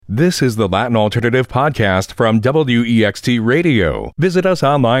This is the Latin Alternative Podcast from WEXT Radio. Visit us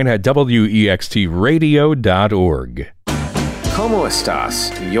online at wextradio.org. Como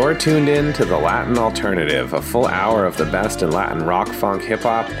estas? You're tuned in to The Latin Alternative, a full hour of the best in Latin rock, funk,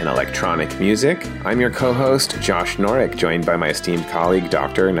 hip-hop, and electronic music. I'm your co-host, Josh Norick, joined by my esteemed colleague,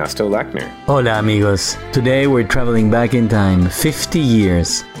 Dr. Ernesto Lechner. Hola, amigos. Today we're traveling back in time 50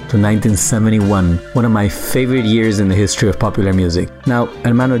 years to 1971, one of my favorite years in the history of popular music. Now,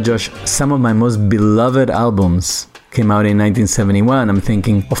 hermano Josh, some of my most beloved albums came out in 1971. I'm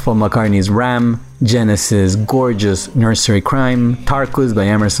thinking of Paul McCartney's Ram, Genesis' gorgeous Nursery Crime, Tarkus by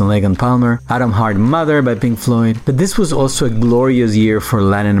Emerson, Lake and Palmer, Atom Heart Mother by Pink Floyd. But this was also a glorious year for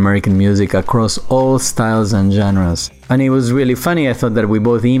Latin American music across all styles and genres. And it was really funny, I thought, that we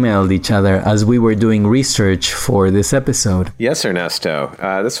both emailed each other as we were doing research for this episode. Yes, Ernesto.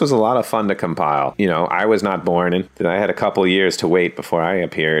 This was a lot of fun to compile. You know, I was not born, and I had a couple years to wait before I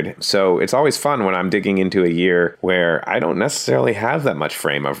appeared. So it's always fun when I'm digging into a year where I don't necessarily have that much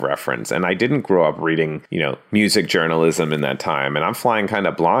frame of reference. And I didn't grow up reading, music journalism in that time. And I'm flying kind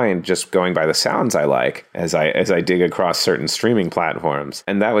of blind, just going by the sounds I like as I dig across certain streaming platforms.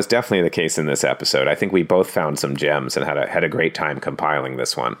 And that was definitely the case in this episode. I think we both found some gems and had a great time compiling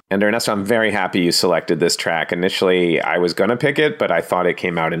this one. And Ernesto, I'm very happy you selected this track. Initially, I was going to pick it, but I thought it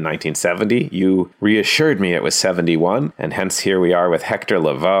came out in 1970. You reassured me it was 71, and hence here we are with Hector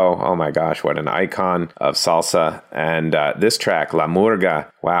Lavoe. Oh my gosh, what an icon of salsa. And this track, La Murga,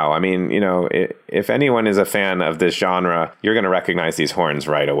 wow. I mean, if anyone is a fan of this genre, you're going to recognize these horns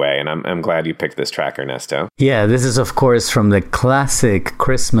right away. And I'm glad you picked this track, Ernesto. Yeah, this is, of course, from the classic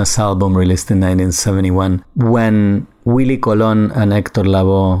Christmas album released in 1971, when Willie Colon and Hector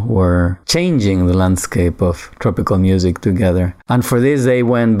Lavoe were changing the landscape of tropical music together. And for this, they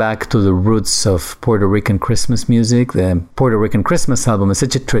went back to the roots of Puerto Rican Christmas music. The Puerto Rican Christmas album is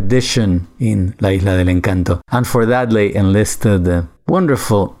such a tradition in La Isla del Encanto. And for that, they enlisted the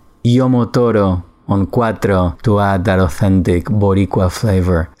wonderful Yomo Toro on cuatro to add that authentic Boricua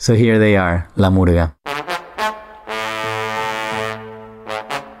flavor. So here they are, La Murga.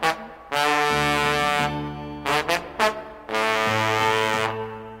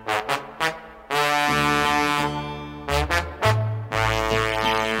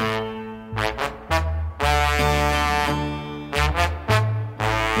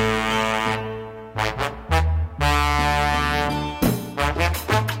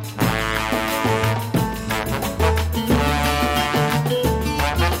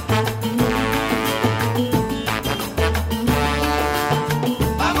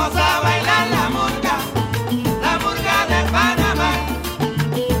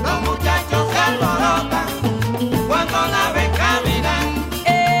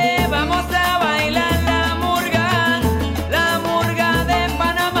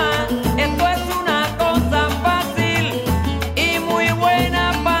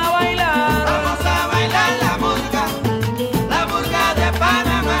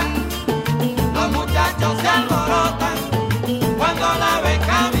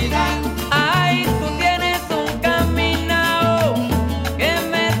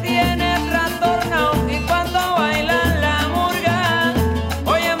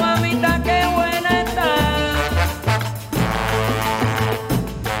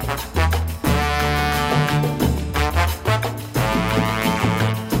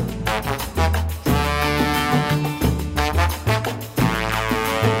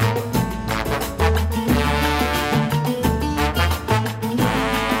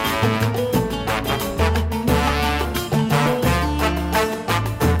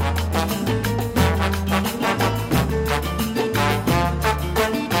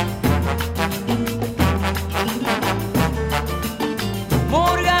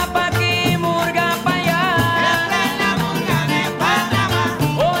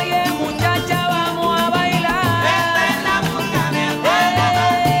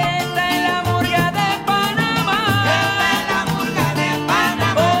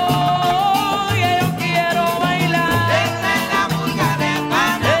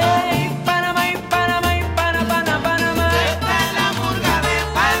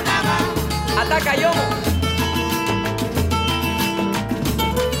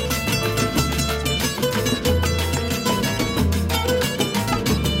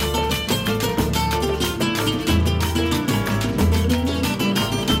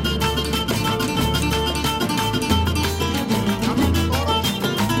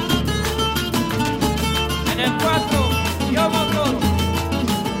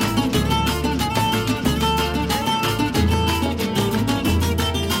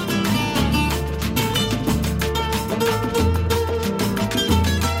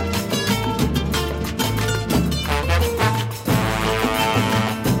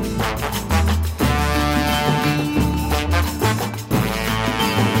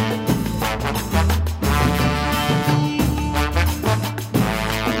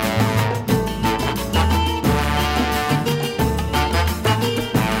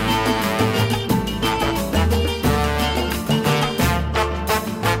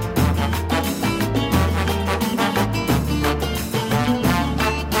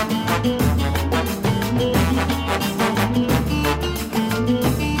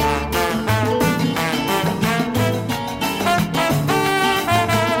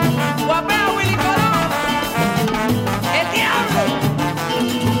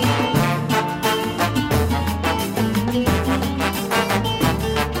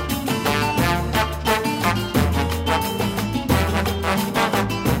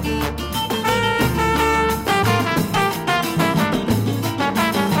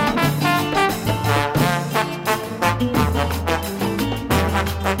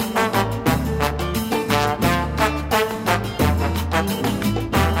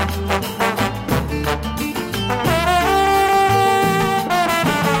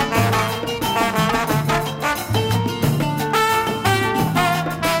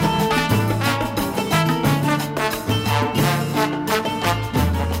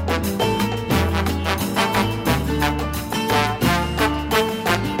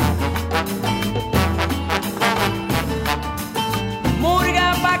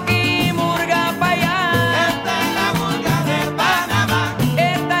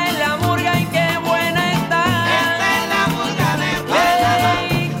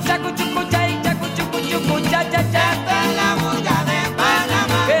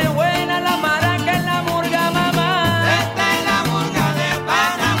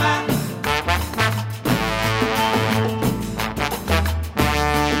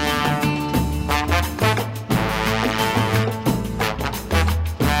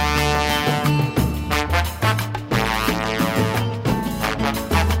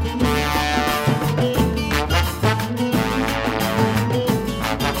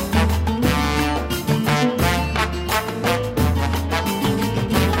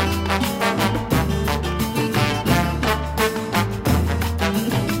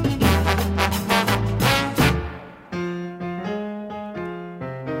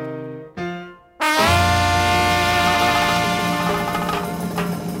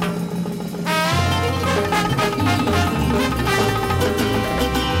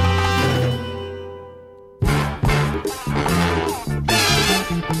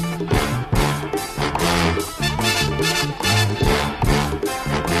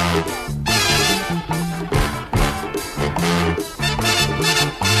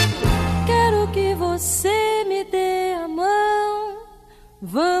 Quero que você me dê a mão,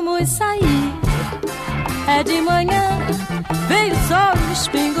 vamos sair. É de manhã, veio o sol e os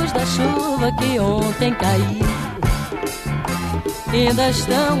pingos da chuva que ontem caiu ainda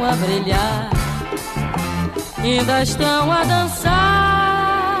estão a brilhar, ainda estão a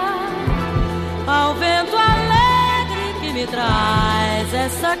dançar ao vento alegre que me traz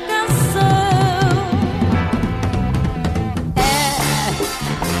essa canção.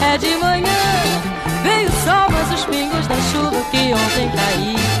 É de manhã, veio o sol, mas os pingos da chuva que ontem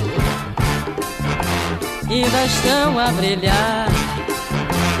caiu ainda estão a brilhar,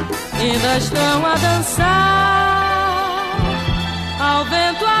 ainda estão a dançar ao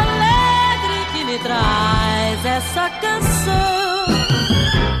vento alegre que me traz essa canção.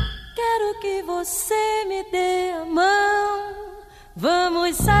 Quero que você me dê a mão,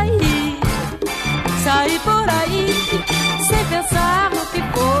 vamos sair, sair por aí, sem pensar no que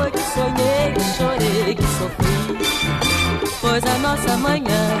foi que sonhei, que chorei, que sofri, pois a nossa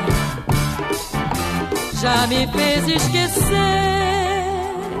manhã já me fez esquecer.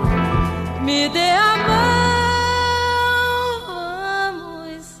 Me dê a mão,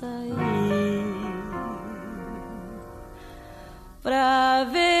 vamos sair pra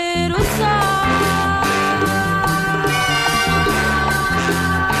ver o sol.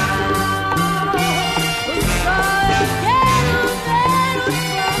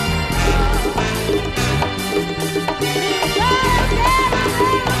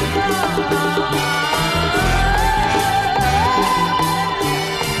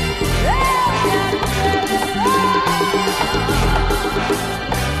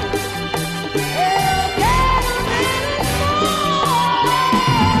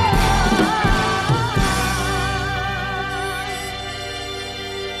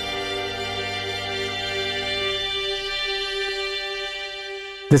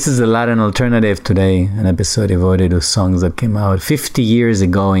 This is the Latin Alternative today, an episode devoted to songs that came out 50 years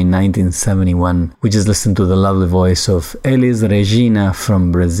ago in 1971. We just listened to the lovely voice of Elis Regina from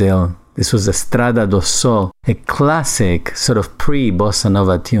Brazil. This was Estrada do Sol, a classic sort of pre-bossa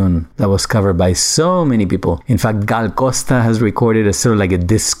nova tune that was covered by so many people. In fact, Gal Costa has recorded a sort of like a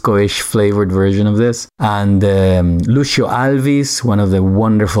disco-ish flavored version of this. And Lucio Alves, one of the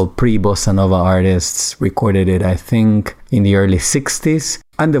wonderful pre-bossa nova artists, recorded it, I think, in the early 60s.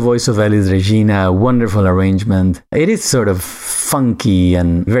 And the voice of Elis Regina, a wonderful arrangement. It is sort of funky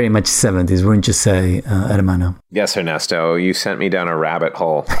and very much 70s, wouldn't you say, hermano? Yes, Ernesto. You sent me down a rabbit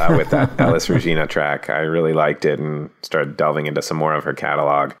hole with that Elis Regina track. I really liked it and started delving into some more of her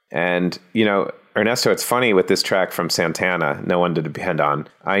catalog. And, you know, Ernesto, it's funny with this track from Santana, No One to Depend On.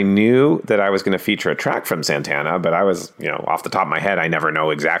 I knew that I was going to feature a track from Santana, but I was, you know, off the top of my head, I never know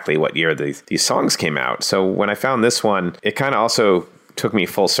exactly what year these songs came out. So when I found this one, it kind of also took me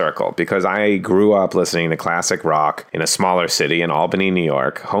full circle because I grew up listening to classic rock in a smaller city in Albany, New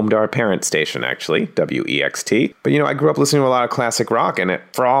York, home to our parent station, actually, WEXT. But, you know, I grew up listening to a lot of classic rock, and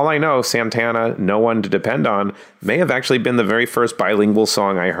for all I know, Santana, No One to Depend On, may have actually been the very first bilingual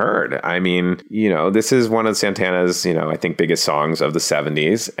song I heard. I mean, you know, this is one of Santana's, you know, I think biggest songs of the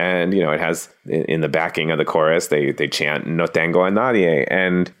 70s. And, you know, it has in the backing of the chorus, they chant No Tengo a Nadie.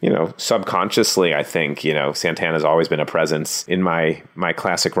 And, you know, subconsciously, I think, you know, Santana's always been a presence in my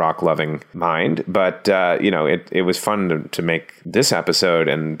classic rock loving mind. But, you know, it was fun to make this episode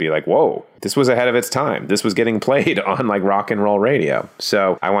and be like, whoa, this was ahead of its time. This was getting played on like rock and roll radio.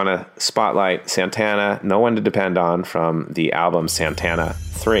 So I want to spotlight Santana, No One to Depend On from the album Santana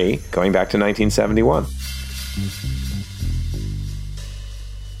 3, going back to 1971.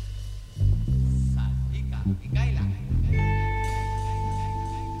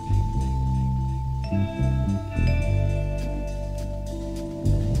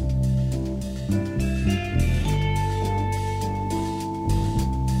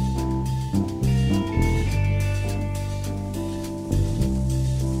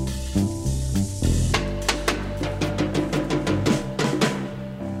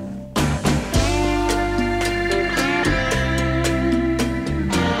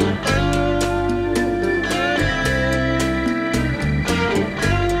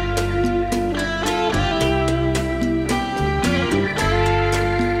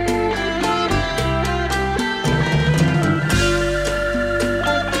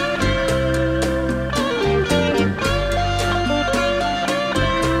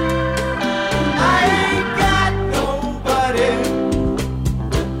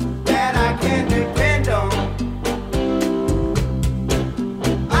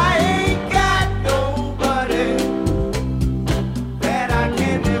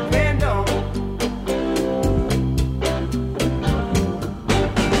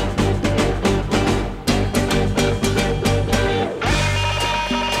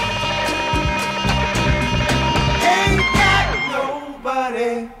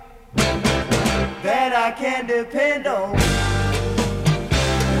 I can depend on.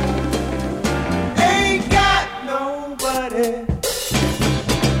 Ain't got nobody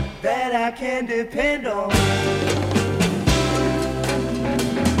that I can depend on.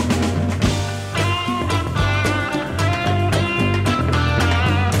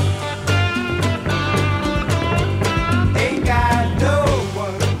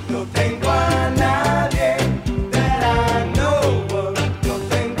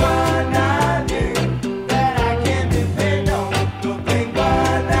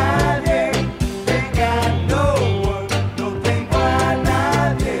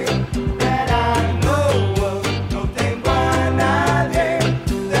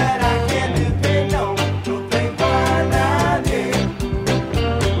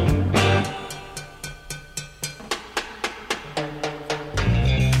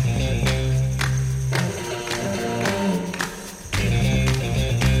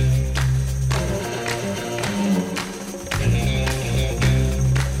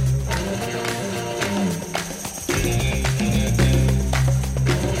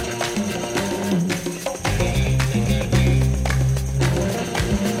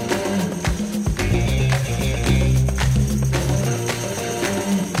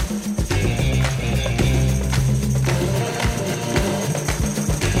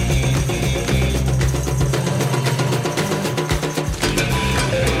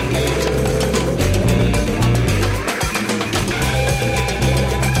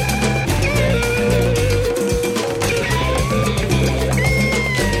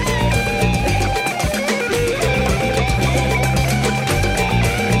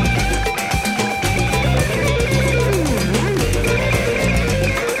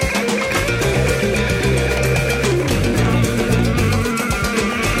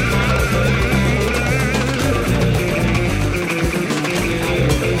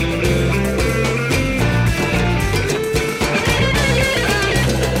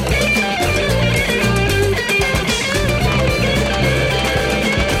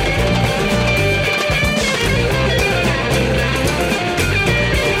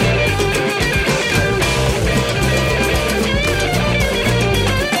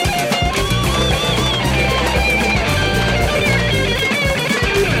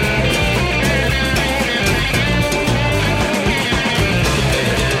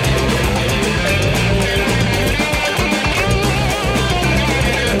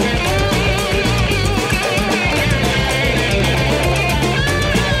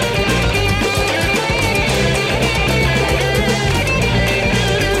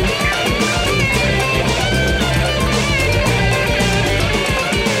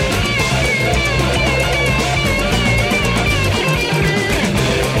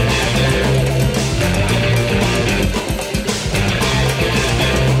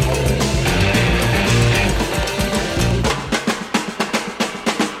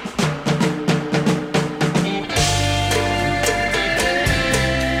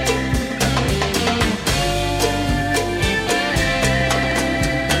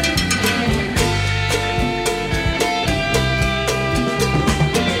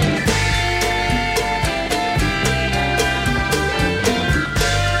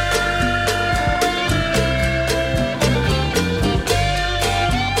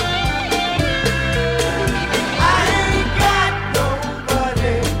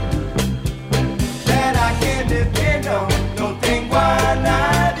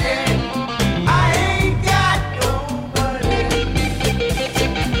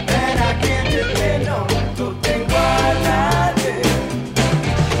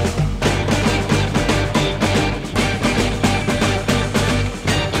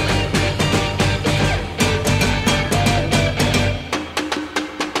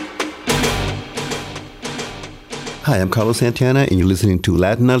 Hi, I'm Carlos Santana, and you're listening to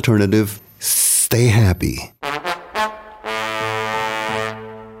Latin Alternative. Stay happy.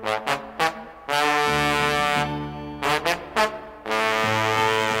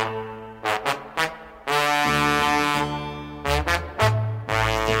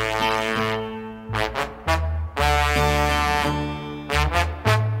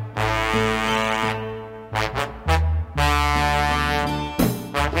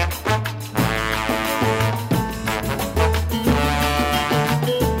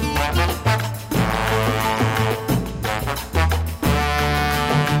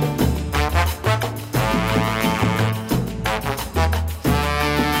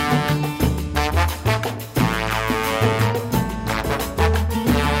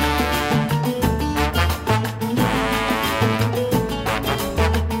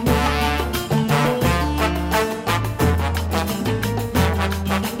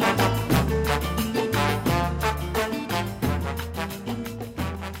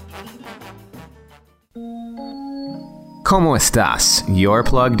 ¿Cómo estás? You're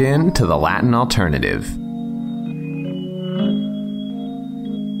plugged in to the Latin Alternative.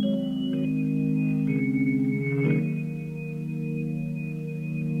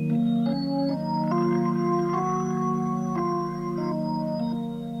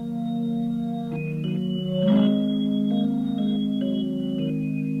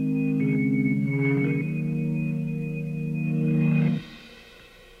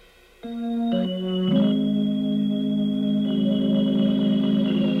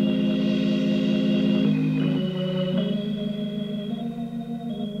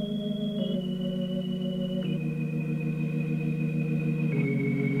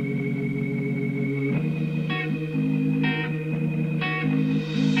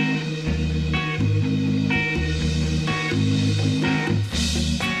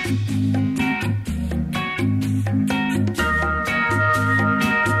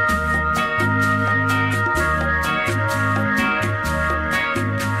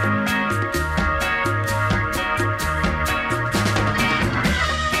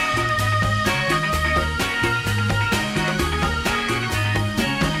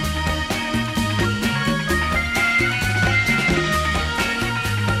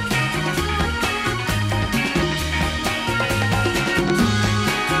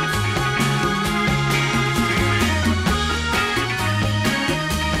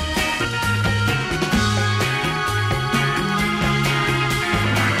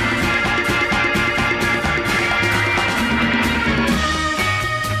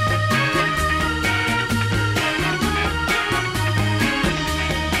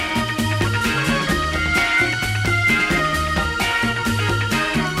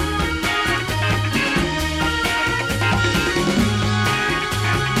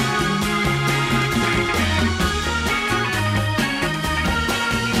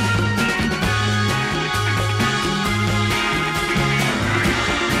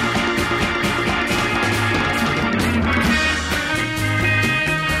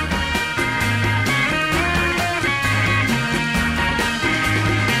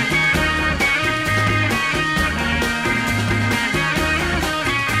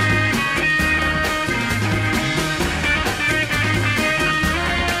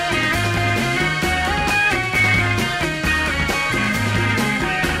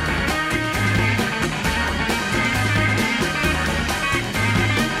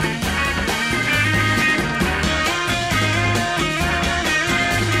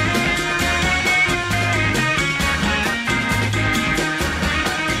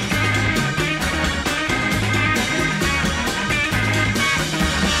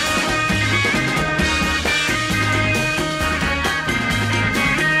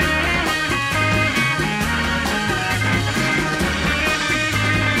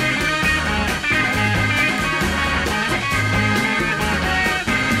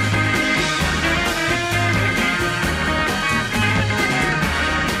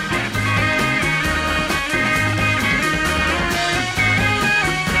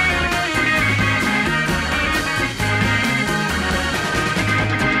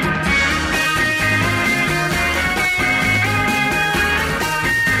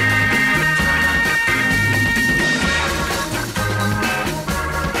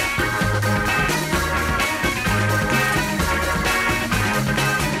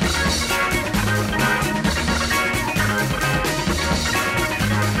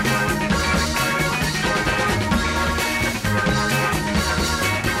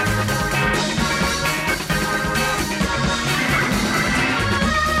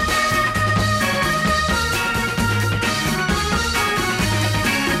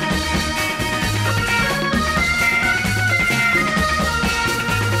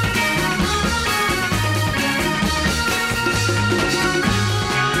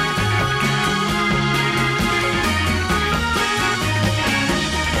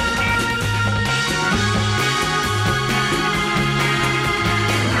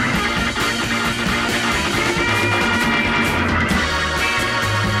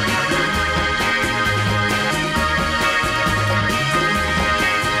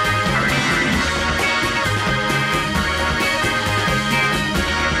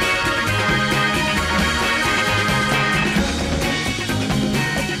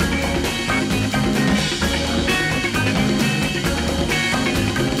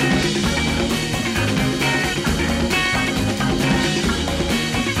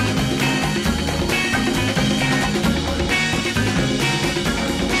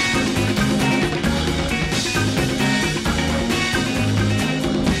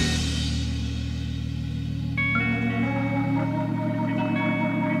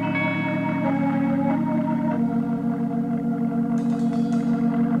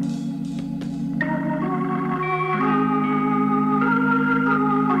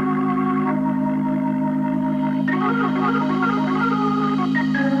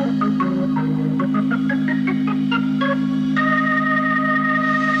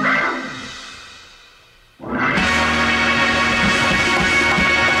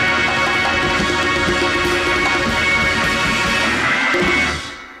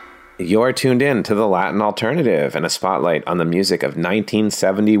 You're tuned in to the Latin Alternative and a spotlight on the music of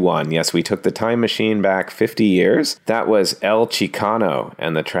 1971. Yes, we took the time machine back 50 years. That was El Chicano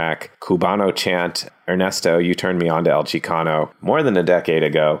and the track Cubano Chant. Ernesto, you turned me on to El Chicano more than a decade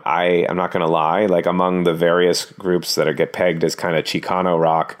ago. I'm not going to lie, like among the various groups that get pegged as kind of Chicano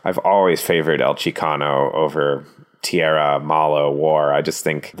rock, I've always favored El Chicano over Tierra, Malo, War. I just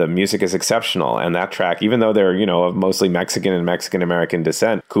think the music is exceptional. And that track, even though they're, of mostly Mexican and Mexican-American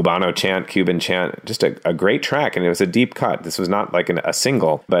descent, Cubano Chant, Cuban Chant, just a great track. And it was a deep cut. This was not like a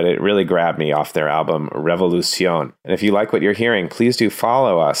single, but it really grabbed me off their album Revolucion. And if you like what you're hearing, please do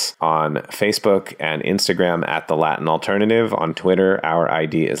follow us on Facebook and Instagram at The Latin Alternative. On Twitter, our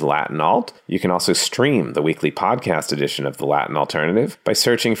ID is Latin Alt. You can also stream the weekly podcast edition of The Latin Alternative by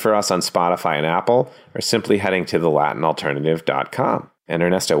searching for us on Spotify and Apple, or simply heading to thelatinalternative.com. And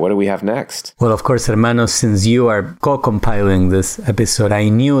Ernesto, what do we have next? Well, of course, hermanos, since you are co-compiling this episode, I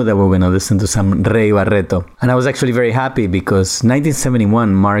knew that we were going to listen to some Rey Barretto. And I was actually very happy because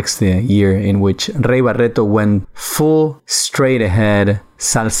 1971 marks the year in which Rey Barretto went full straight ahead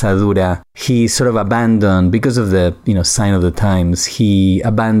salsa dura. He sort of abandoned, because of the sign of the times, he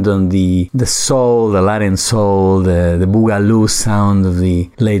abandoned the soul, the Latin soul, the boogaloo sound of the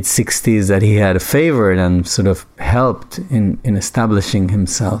late 60s that he had favored and sort of helped in establishing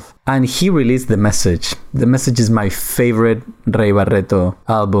himself. And he released The Message. The Message is my favorite Rey Barretto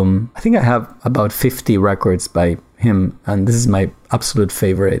album. I think I have about 50 records by him, and this is my absolute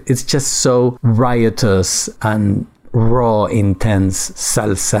favorite. It's just so riotous and raw, intense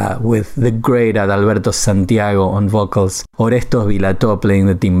salsa with the great Adalberto Santiago on vocals, Orestes Vilató playing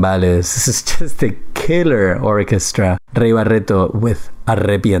the timbales. This is just a killer orchestra. Rey Barretto with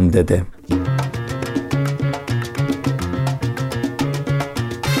Arrepiéntete.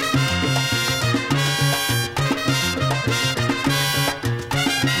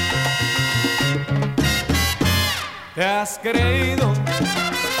 Te has creído,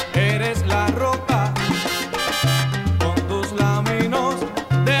 eres la roca, con tus laminos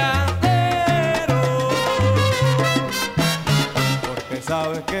de acero, porque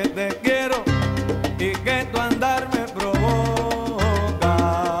sabes que te quiero y que tu andar me provoca.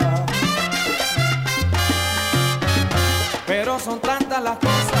 Pero son tantas las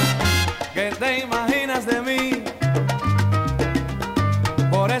cosas que te imaginas de mí,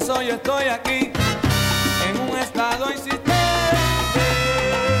 por eso yo estoy aquí en un estado insistente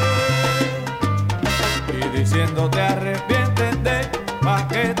y diciéndote arrepiéntete pa'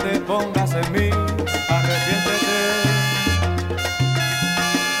 que te pongas en mí, arrepiéntete.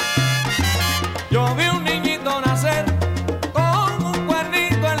 Yo vi un niñito nacer con un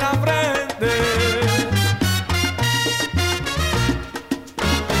cuernito en la frente,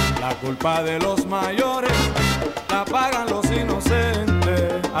 la culpa de los mayores la pagan los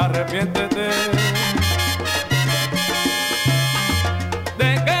inocentes, arrepiéntete.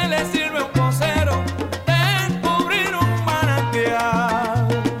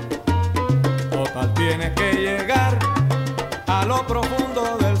 Tienes que llegar a lo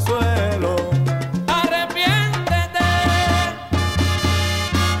profundo del suelo. Arrepiéntete.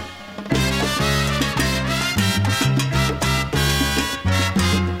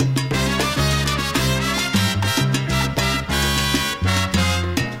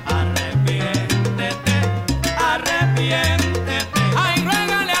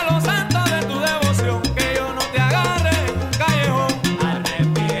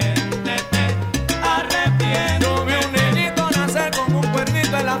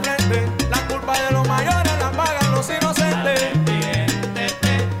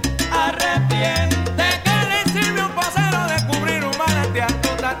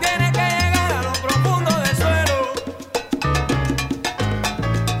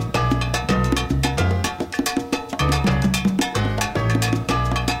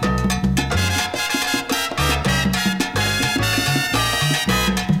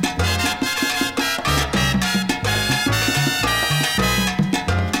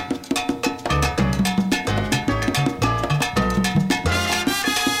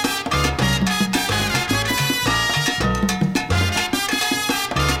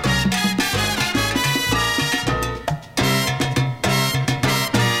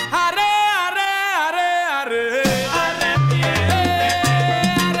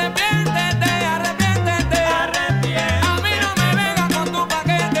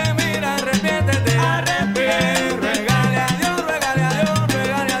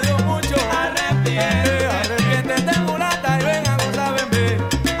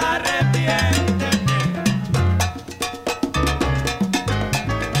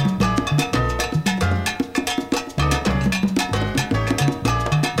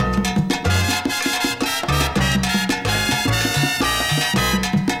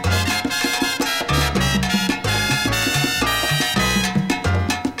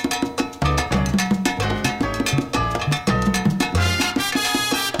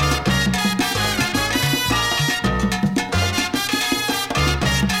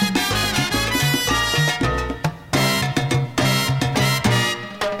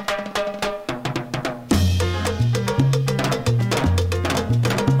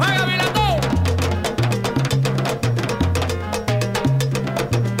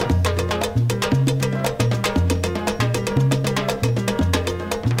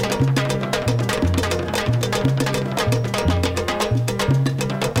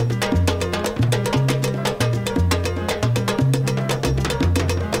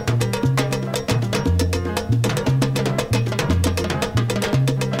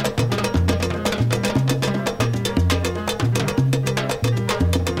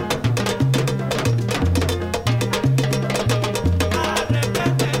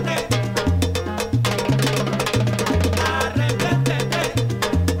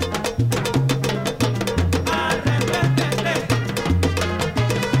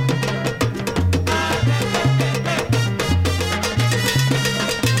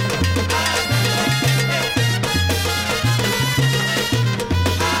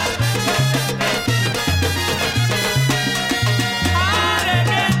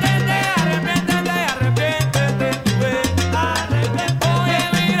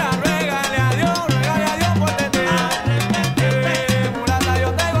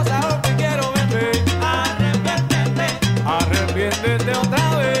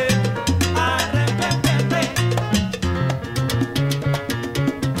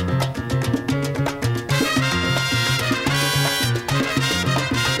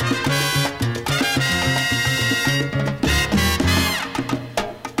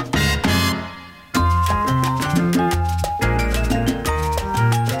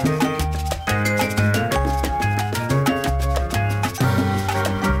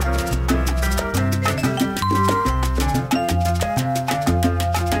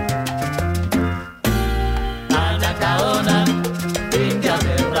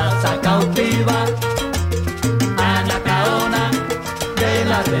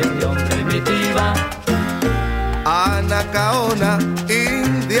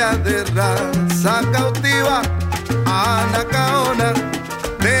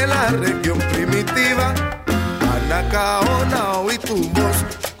 Anacaona, oí tu voz,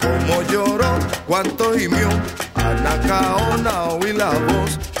 como lloró, cuánto gimió. Anacaona, oí la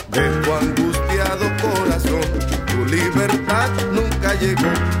voz de tu angustiado corazón. Tu libertad nunca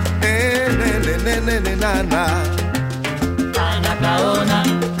llegó. Nana. Anacaona,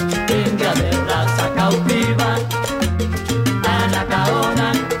 india de raza cautiva.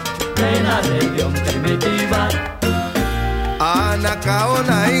 Anacaona, de la región primitiva.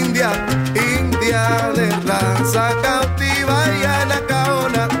 Anacaona, india de raza cautiva. Y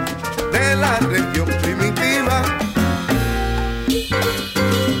Anacaona, de la región primitiva.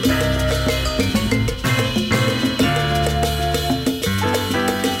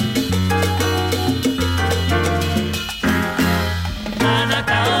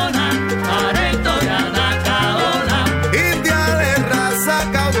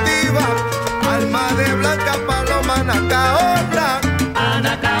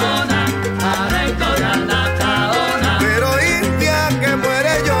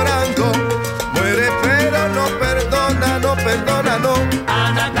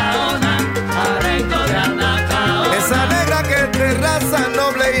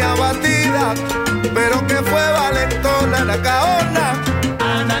 Pero que fue valentona, Anacaona.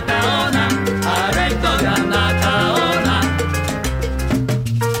 Anacaona, arrecto de Anacaona.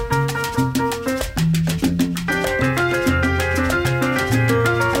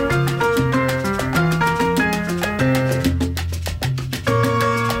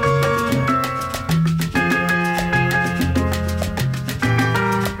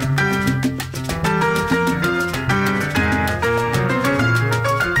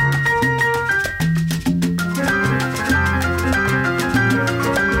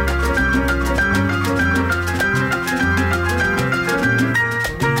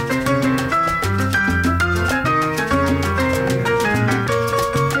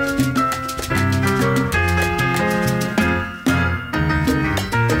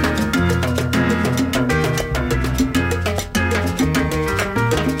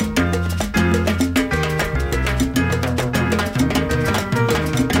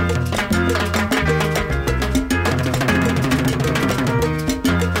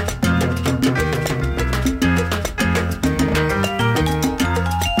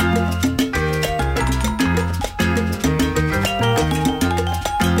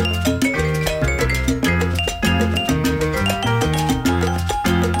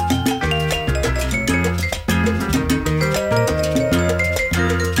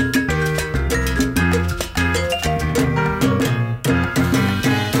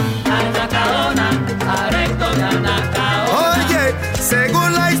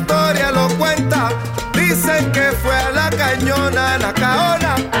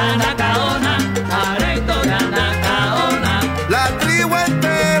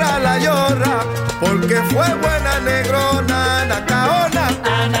 Fue buena negrona, Anacaona.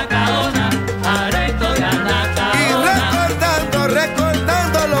 Anacaona, arrecto de Anacaona. Y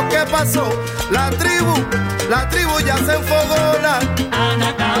recordando lo que pasó, la tribu ya se enfogona.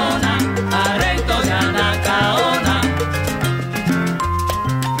 Anacaona, arrecto de Anacaona.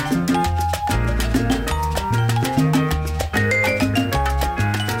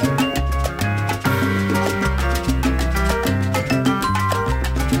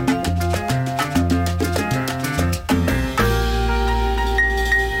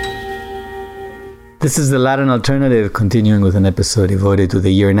 This is the Latin Alternative, continuing with an episode devoted to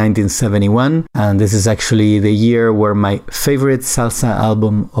the year 1971. And this is actually the year where my favorite salsa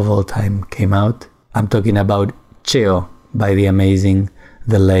album of all time came out. I'm talking about Cheo by the amazing,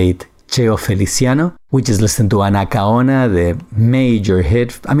 the late Cheo Feliciano, which is listened to Anacaona, the major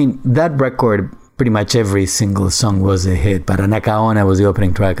hit. I mean, that record, pretty much every single song was a hit, but Anacaona was the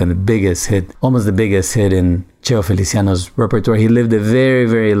opening track and the biggest hit, almost the biggest hit in Cheo Feliciano's repertoire. He lived a very,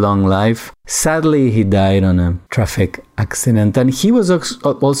 very long life. Sadly, he died on a traffic accident, and he was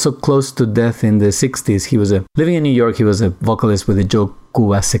also close to death in the 60s. He was living in New York. He was a vocalist with the Joe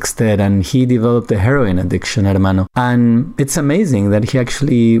Cuba Sextet, and he developed a heroin addiction, hermano. And it's amazing that he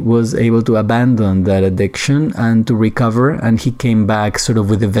actually was able to abandon that addiction and to recover, and he came back sort of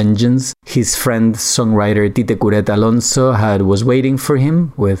with a vengeance. His friend, songwriter Tite Curet Alonso was waiting for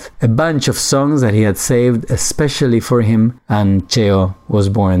him with a bunch of songs that he had saved especially for him, and Cheo was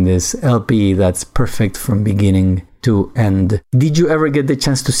born, this LP that's perfect from beginning to end. Did you ever get the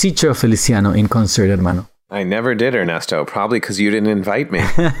chance to see Cheo Feliciano in concert, hermano? I never did, Ernesto, probably because you didn't invite me.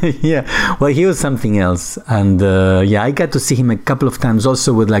 Yeah, well, he was something else. And I got to see him a couple of times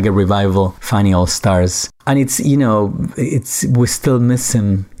also with like a revival, Funny All Stars. And we still miss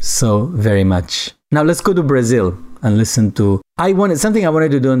him so very much. Now let's go to Brazil and listen to Something I wanted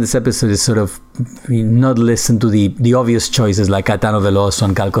to do in this episode is sort of not listen to the obvious choices like Caetano Veloso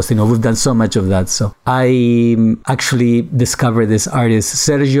and Cal Costino. We've done so much of that. So I actually discovered this artist,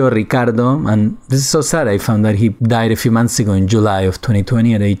 Sergio Ricardo, and this is so sad. I found that he died a few months ago in July of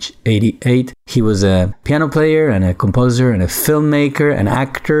 2020 at age 88. He was a piano player and a composer and a filmmaker, an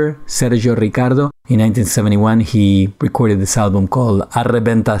actor, Sergio Ricardo. In 1971, he recorded this album called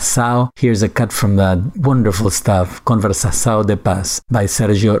Arrebentação. Here's a cut from that wonderful stuff, Conversação de Paz by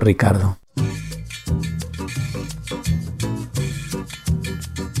Sergio Ricardo.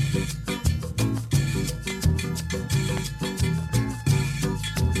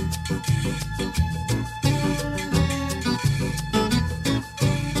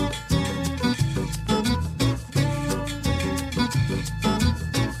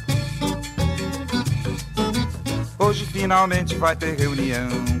 Hoje finalmente vai ter reunião,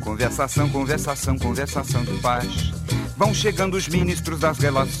 conversação, conversação, conversação de paz. Vão chegando os ministros das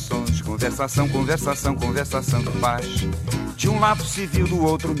relações, conversação, conversação, conversação de paz. De um lado civil, do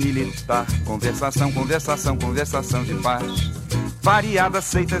outro militar, conversação, conversação, conversação de paz. Variadas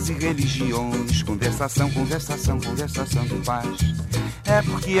seitas e religiões, conversação, conversação, conversação de paz. É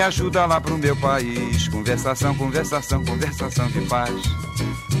porque ajuda lá pro meu país, conversação, conversação, conversação de paz.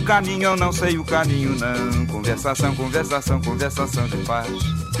 O caminho eu não sei, o caminho não, conversação, conversação, conversação de paz.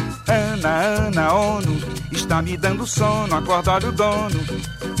 Ana, ONU, está me dando sono, acorda, olha o dono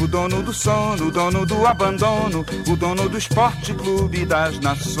do sono, o dono do abandono, o dono do esporte clube das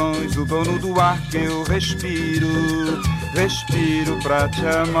nações, o dono do ar que eu respiro, respiro pra te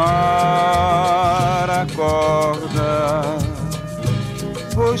amar, acorda.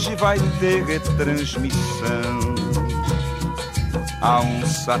 Hoje vai ter retransmissão a um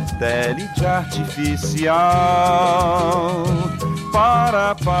satélite artificial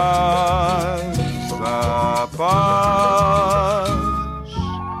para a paz,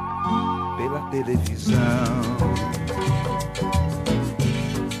 pela televisão.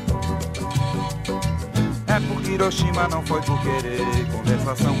 É porque Hiroshima não foi por querer,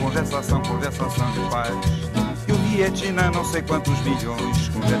 conversação, conversação, conversação de paz. E o Vietnã não sei quantos milhões,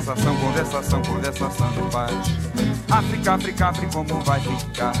 conversação, conversação, conversação de paz. África, África, África, como vai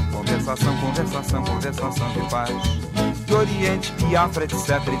ficar? Conversação, conversação, conversação de paz. Do Oriente, Biafra,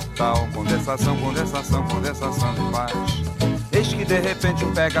 etc e tal. Conversação, conversação, conversação de paz. Eis que de repente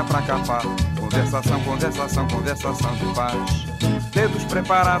um pega pra capar. Conversação, conversação, conversação de paz. Dedos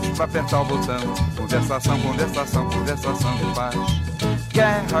preparados pra apertar o botão. Conversação, conversação, conversação de paz.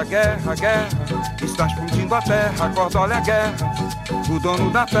 Guerra, guerra, guerra, está explodindo a terra, acorda, olha a guerra. O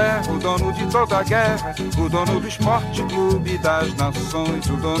dono da terra, o dono de toda a guerra, o dono do esporte clube das nações,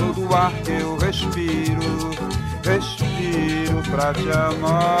 o dono do ar que eu respiro, respiro pra te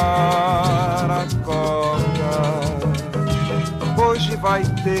amar, acorda. Hoje vai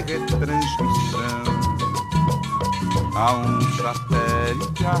ter retransmissão a um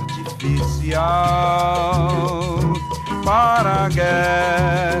satélite artificial para a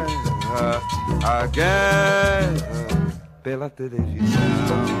guerra pela televisão.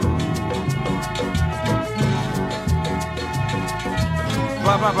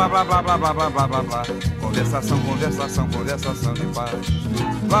 Blá blá blá blá blá blá blá blá blá blá blá. Conversação, conversação, conversação de paz.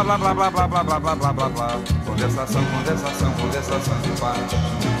 Blá blá blá blá blá blá blá blá blá blá blá. Conversação, conversação, conversação de paz.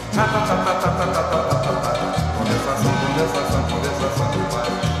 Conversação, conversação, conversação de paz.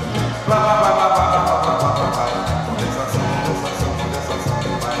 Blá blá blá blá blá blá blá blá blá blá. Conversação, conversação, conversação de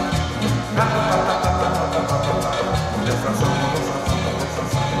paz. Conversação, conversação,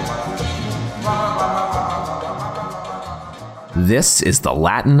 conversação de paz. This is the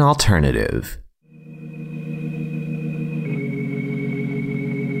Latin Alternative.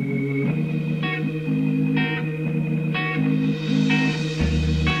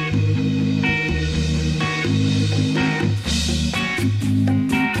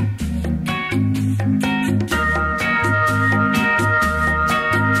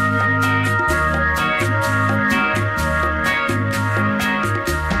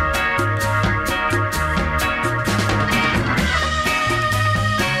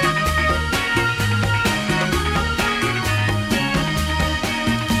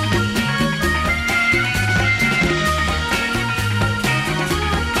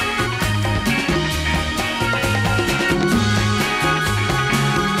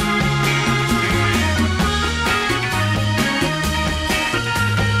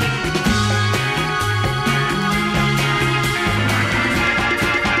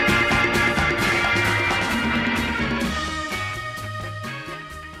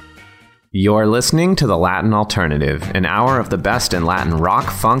 You're listening to The Latin Alternative, an hour of the best in Latin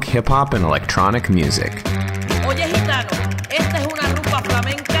rock, funk, hip-hop, and electronic music. Oye, gitano, esta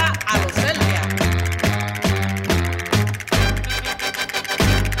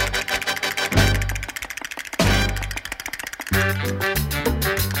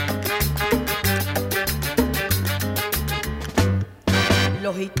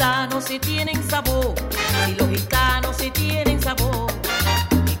Los gitanos sí tienen sabor, y los gitanos sí tienen sabor.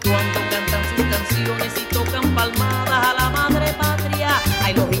 Y cuando cantan sus canciones y tocan palmadas a la madre patria,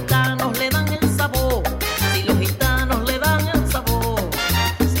 ay, los gitanos le dan el sabor, si los gitanos le dan el sabor.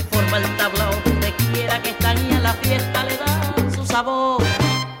 Se forma el tablao donde quiera que están y a la fiesta le dan su sabor.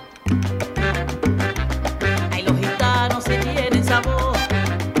 Ay, los gitanos sí tienen sabor,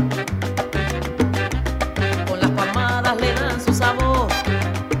 con las palmadas le dan su sabor.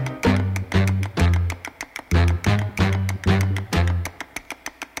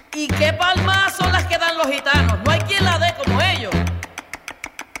 ¿Y qué palmas son las que dan los gitanos? No hay quien la dé como ellos.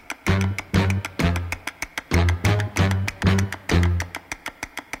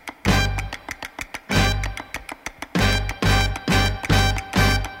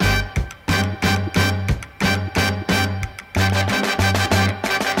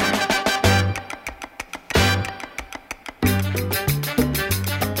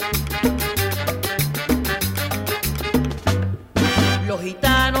 Los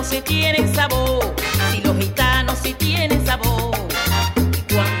gitanos sí tienen sabor, si los gitanos sí tienen sabor.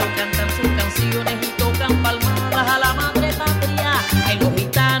 Y cuando cantan sus canciones y tocan palmadas a la madre patria, ay, los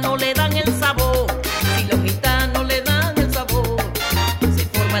gitanos le dan el sabor, si los gitanos le dan el sabor. Se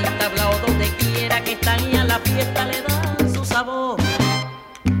forma el tablao donde quiera que están y a la fiesta le dan su sabor.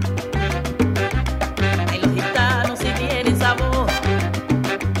 Ay, los gitanos sí tienen sabor,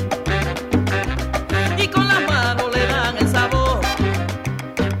 y con las manos le dan el sabor.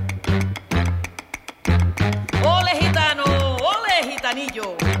 ¡Ole gitano! ¡Ole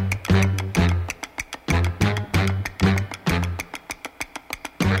gitanillo!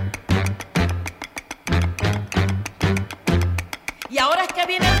 Y ahora es que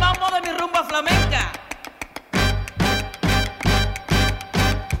viene el mambo de mi rumba flamenca.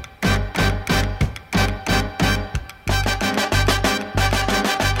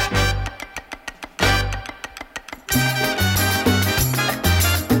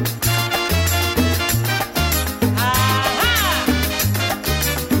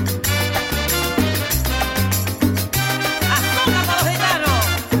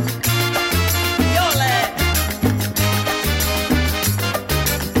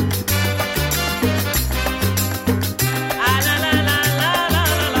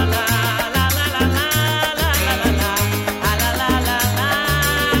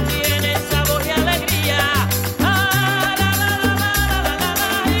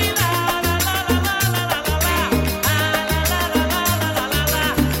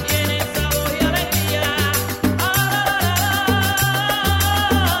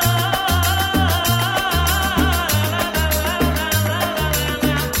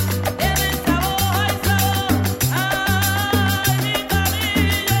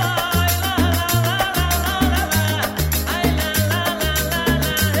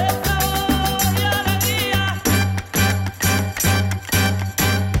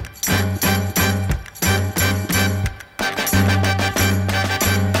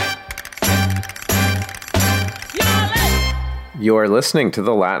 You're listening to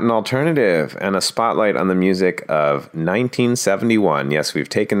the Latin Alternative and a spotlight on the music of 1971. Yes, we've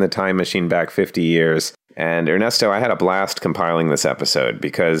taken the time machine back 50 years. And Ernesto, I had a blast compiling this episode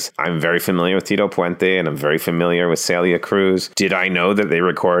because I'm very familiar with Tito Puente and I'm very familiar with Celia Cruz. Did I know that they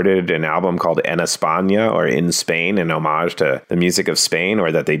recorded an album called En España, or In Spain, in homage to the music of Spain,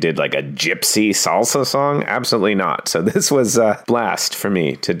 or that they did like a gypsy salsa song? Absolutely not. So this was a blast for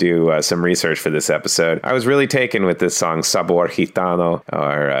me to do some research for this episode. I was really taken with this song Sabor Gitano,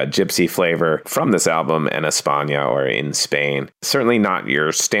 or gypsy flavor, from this album En España, or In Spain. Certainly not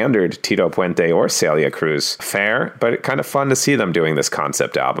your standard Tito Puente or Celia Cruz fare, but kind of fun to see them doing this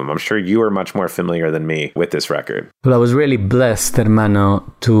concept album. I'm sure you are much more familiar than me with this record. Well, I was really blessed,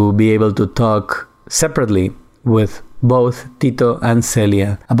 hermano, to be able to talk separately with both Tito and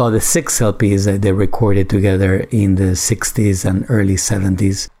Celia about the 6 LPs that they recorded together in the 60s and early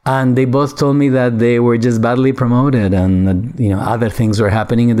 70s. And they both told me that they were just badly promoted and, other things were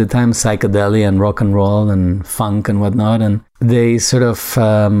happening at the time, psychedelia and rock and roll and funk and whatnot. And they sort of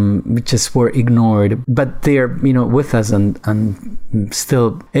just were ignored. But they're, with us and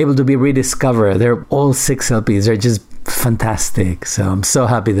still able to be rediscovered. They're all 6 LPs. They're just fantastic. So I'm so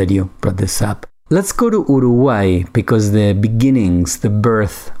happy that you brought this up. Let's go to Uruguay, because the beginnings, the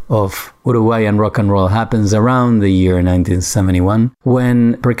birth of Uruguayan rock and roll happens around the year 1971,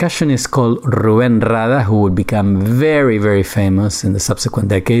 when percussionist called Rubén Rada, who would become very, very famous in the subsequent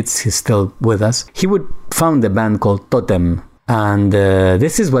decades, he's still with us, he would found a band called Totem And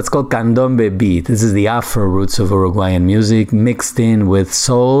this is what's called candombe beat. This is the Afro roots of Uruguayan music mixed in with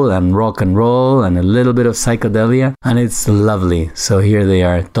soul and rock and roll and a little bit of psychedelia. And it's lovely. So here they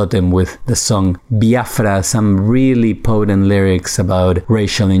are, Totem with the song Biafra, some really potent lyrics about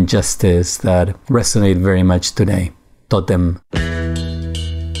racial injustice that resonate very much today. Totem.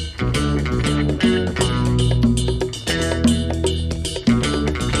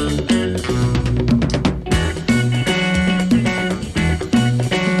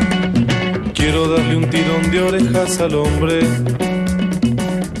 Quiero darle un tirón de orejas al hombre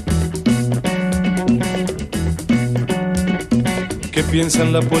que piensa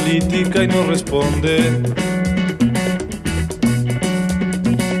en la política y no responde.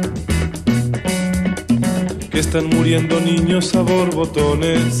 Que están muriendo niños a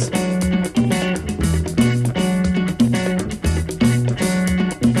borbotones.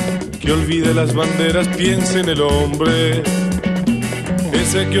 Que olvide las banderas, piense en el hombre.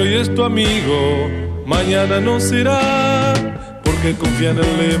 Ese que hoy es tu amigo, mañana no será, porque confía en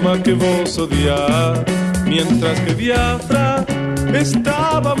el lema que vos odiás. Mientras que Biafra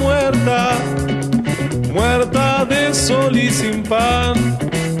estaba muerta, muerta de sol y sin pan.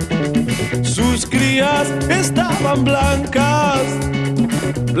 Sus crías estaban blancas,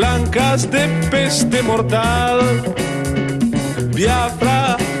 blancas de peste mortal.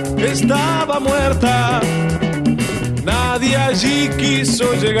 Biafra estaba muerta, nadie allí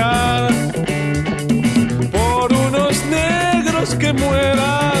quiso llegar. Por unos negros que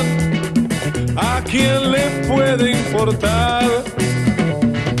mueran, ¿a quién le puede importar?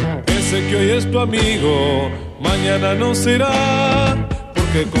 Ese que hoy es tu amigo, mañana no será,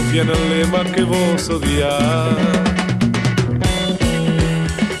 porque confía en el lema que vos odiás.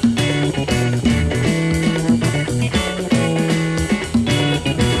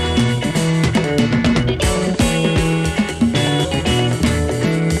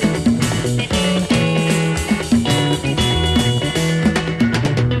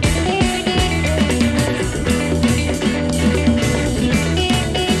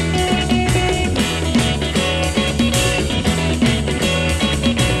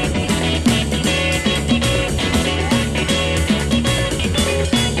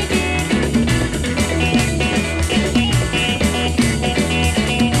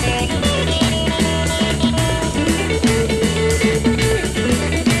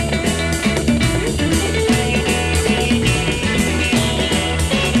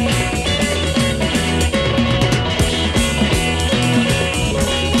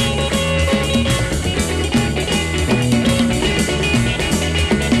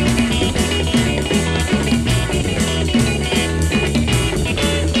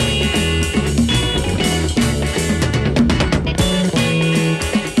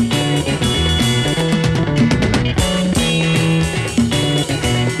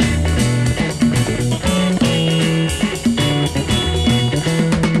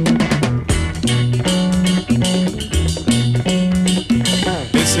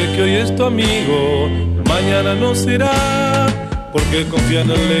 Amigo, mañana no será, porque confía en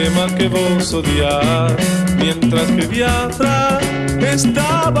el lema que vos odiás. Mientras que Biafra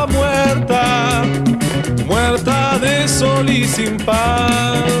estaba muerta, muerta de sol y sin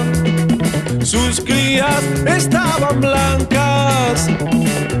pan. Sus crías estaban blancas,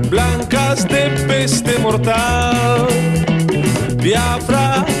 blancas de peste mortal.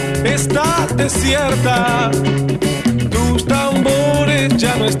 Biafra está desierta, tus tambores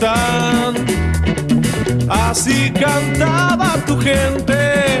ya no están. Así cantaba tu gente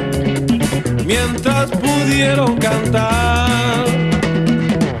mientras pudieron cantar.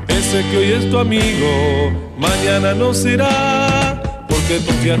 Ese que hoy es tu amigo, mañana no será, porque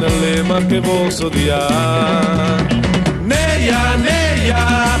confía en el lema que vos odiás. Neya,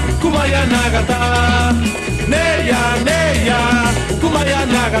 neya, kumaya nagata. Neya, neya, kumaya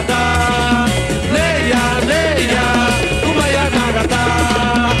nagata. Neya, neya, kumaya nagata.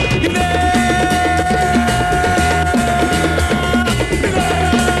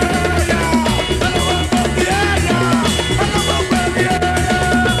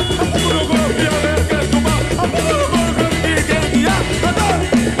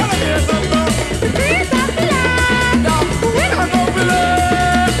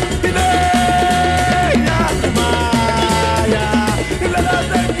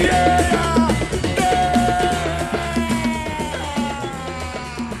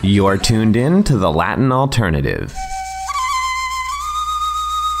 You're tuned in to the Latin Alternative.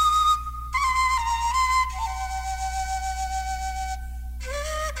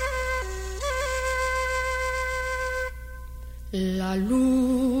 La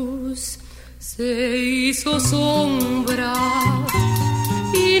luz se hizo sombra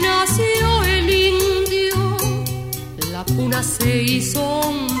y nació el indio, la puna se hizo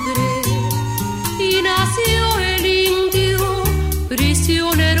hombre y nació el indio,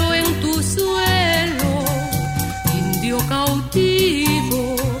 prisionero en tu suelo, indio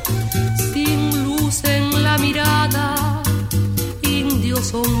cautivo, sin luz en la mirada, indio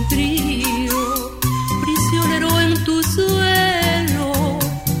sombrío, prisionero en tu suelo,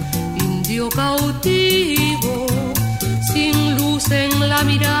 indio cautivo, sin luz en la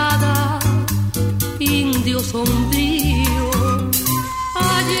mirada, indio sombrío.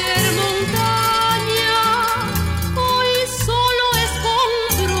 Ayer montaña, hoy solo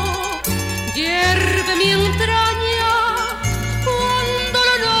escombro, hierve mi entraña cuando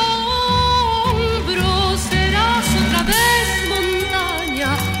lo nombro. Serás otra vez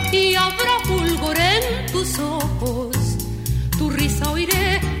montaña y habrá fulgor en tus ojos, tu risa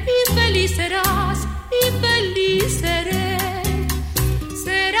oiré y feliz serás, y feliz seré.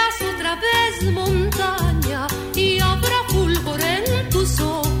 Serás otra vez montaña y habrá fulgor en tus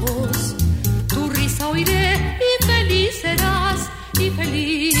ojos, tu risa oiré y feliz serás, y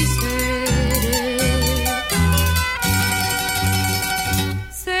feliz seré.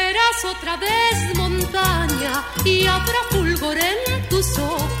 Serás otra vez montaña y habrá fulgor en tus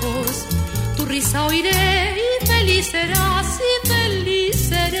ojos, tu risa oiré y feliz serás, y feliz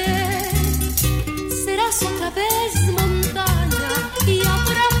seré. Serás otra vez montaña y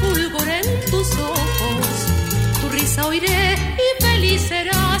habrá fulgor en tus ojos, tu risa oiré y feliz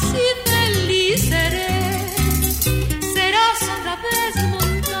serás, y feliz seré. Serás otra vez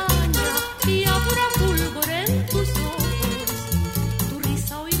montaña y habrá fulgor en tus ojos, tu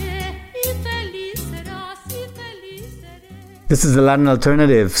risa oiré y feliz serás, y feliz seré. This is the Latin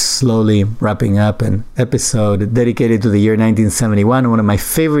Alternative, slowly wrapping up an episode dedicated to the year 1971, one of my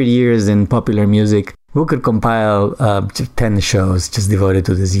favorite years in popular music. We could compile 10 shows just devoted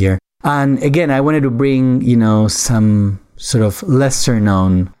to this year. And again, I wanted to bring, some sort of lesser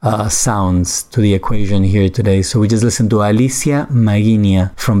known sounds to the equation here today. So we just listened to Alicia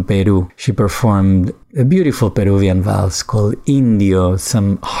Maguinia from Peru. She performed a beautiful Peruvian valse called Indio,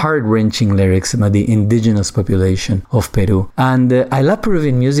 some heart-wrenching lyrics about the indigenous population of Peru. And I love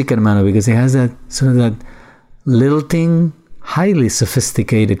Peruvian music, hermano, because it has that sort of that lilting, highly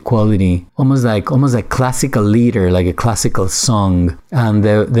sophisticated quality, almost like classical leader, like a classical song. And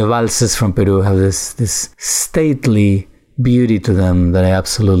the valses from Peru have this stately beauty to them that I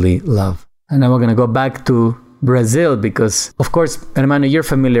absolutely love. And now we're going to go back to Brazil because, of course, hermano, you're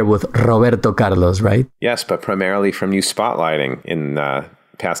familiar with Roberto Carlos, right? Yes, but primarily from you spotlighting in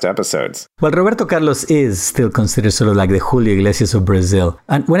past episodes. Well, Roberto Carlos is still considered sort of like the Julio Iglesias of Brazil.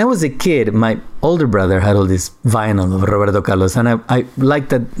 And when I was a kid, my older brother had all this vinyl of Roberto Carlos. And I liked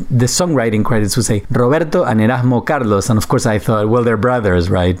that the songwriting credits would say Roberto and Erasmo Carlos. And of course, I thought, well, they're brothers,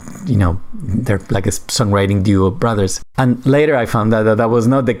 right? They're like a songwriting duo of brothers. And later I found out that was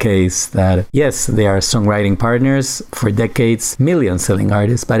not the case, that yes, they are songwriting partners for decades, million-selling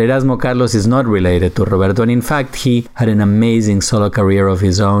artists, but Erasmo Carlos is not related to Roberto. And in fact, he had an amazing solo career of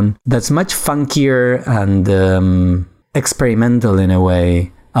his own that's much funkier and experimental in a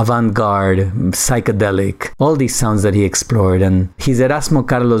way, avant-garde, psychedelic, all these sounds that he explored. And his Erasmo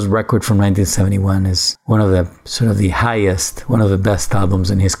Carlos record from 1971 is one of the sort of the highest, one of the best albums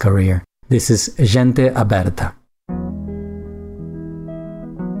in his career. This is Gente Aberta.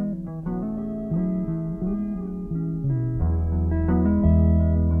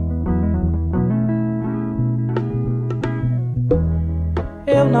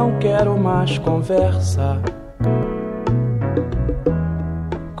 Eu não quero mais conversa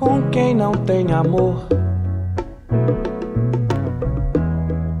com quem não tem amor.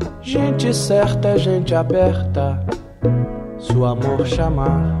 Gente certa é gente aberta. Se o amor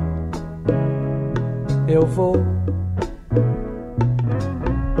chamar, eu vou.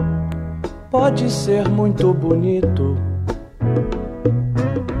 Pode ser muito bonito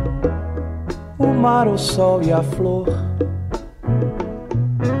o mar, o sol e a flor,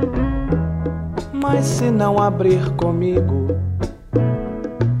 mas se não abrir comigo,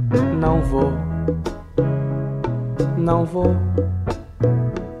 não vou, não vou.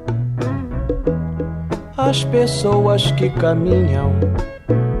 As pessoas que caminham,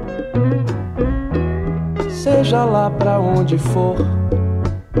 seja lá pra onde for,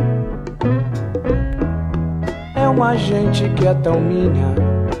 é uma gente que é tão minha,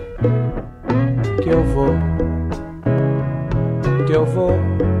 que eu vou, que eu vou.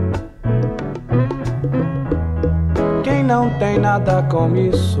 Quem não tem nada com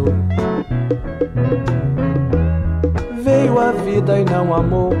isso, veio a vida e não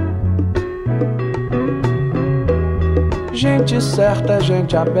amou. Gente certa,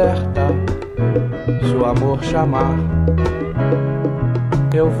 gente aberta, se o amor chamar,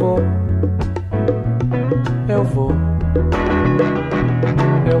 eu vou, eu vou,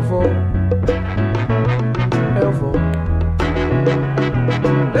 eu vou, eu vou, eu vou,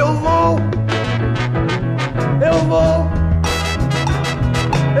 eu vou, eu vou, eu vou,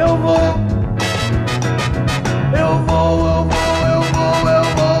 eu vou.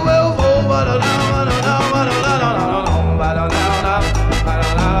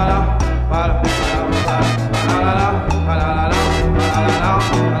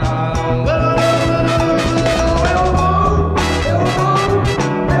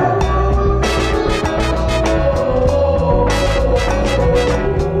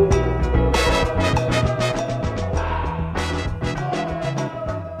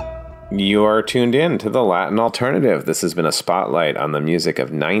 You are tuned in to the Latin Alternative. This has been a spotlight on the music of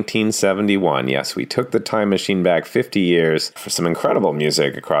 1971. Yes, we took the time machine back 50 years for some incredible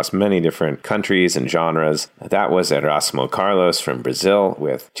music across many different countries and genres. That was Erasmo Carlos from Brazil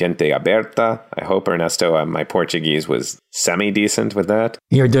with Gente Aberta. I hope, Ernesto, my Portuguese was semi-decent with that.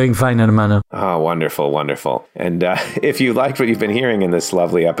 You're doing fine, hermano. Oh, wonderful, wonderful. And if you liked what you've been hearing in this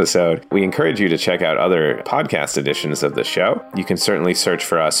lovely episode, we encourage you to check out other podcast editions of the show. You can certainly search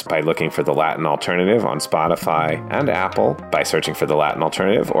for us by looking for The Latin Alternative on Spotify and Apple by searching for The Latin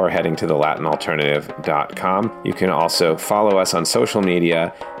Alternative or heading to thelatinalternative.com. You can also follow us on social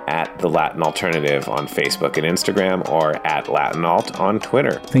media at The Latin Alternative on Facebook and Instagram or at LatinAlt on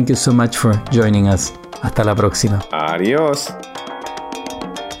Twitter. Thank you so much for joining us. Hasta la próxima. Adios.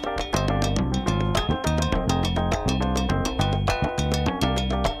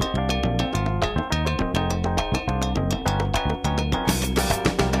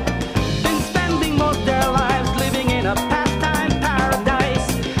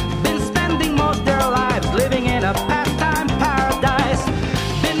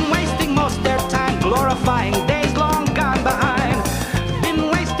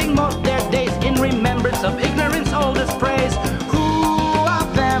 Of ignorance, oldest praise. Who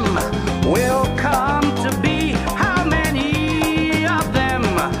of them will come to be? How many of them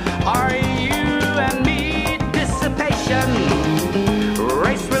are you and me? Dissipation,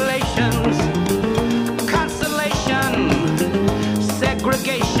 race relations, consolation,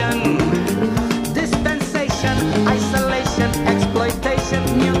 segregation, dispensation, isolation,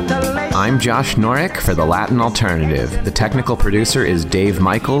 exploitation, mutilation. I'm Josh Norek for The Latin Alternative. The technical producer is Dave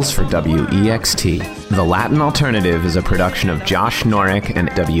Michaels for WEXT. The Latin Alternative is a production of Josh Norek and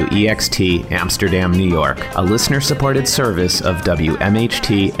WEXT Amsterdam, New York, a listener-supported service of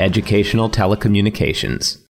WMHT Educational Telecommunications.